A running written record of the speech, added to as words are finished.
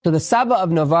So the Saba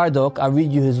of Novardok, I'll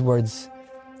read you his words.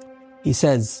 He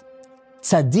says,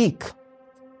 Tzaddik,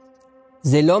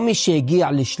 ze lo mi shegi'a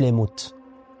lishlemut.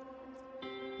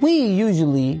 We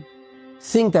usually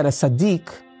think that a tzaddik,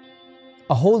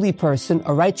 a holy person,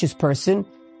 a righteous person,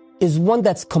 is one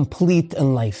that's complete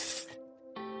in life.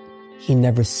 He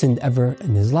never sinned ever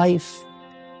in his life.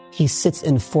 He sits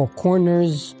in four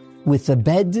corners with a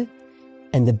bed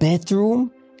and the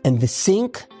bathroom and the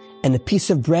sink and a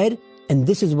piece of bread, and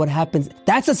this is what happens.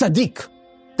 That's a tzaddik.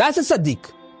 That's a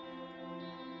tzaddik.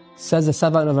 Says the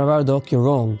Saba of Novardok, you're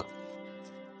wrong.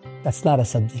 That's not a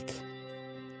tzaddik.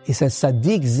 He says,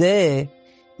 tzaddik ze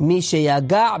mi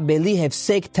sheyaga' beli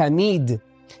hefsek tamid,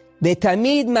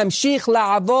 ותמיד ממשיך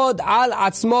לעבוד על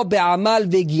עצמו בעמל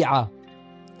וגיעה.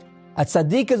 A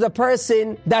tzaddik is a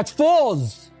person that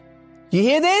falls. You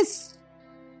hear this?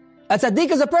 A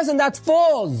tzaddik is a person that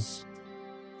falls.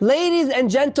 Ladies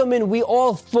and gentlemen, we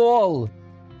all fall.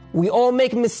 We all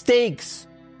make mistakes.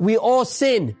 We all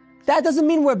sin. That doesn't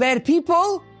mean we're bad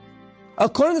people.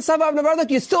 According to Saba of Novardok,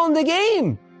 you're still in the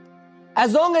game.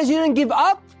 As long as you didn't give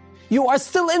up, you are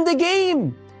still in the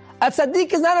game. A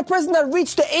tzaddik is not a person that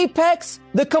reached the apex,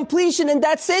 the completion, and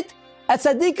that's it. A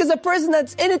tzaddik is a person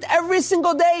that's in it every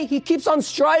single day. He keeps on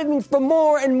striving for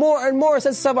more and more and more,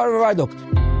 says Saba of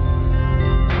Novardok.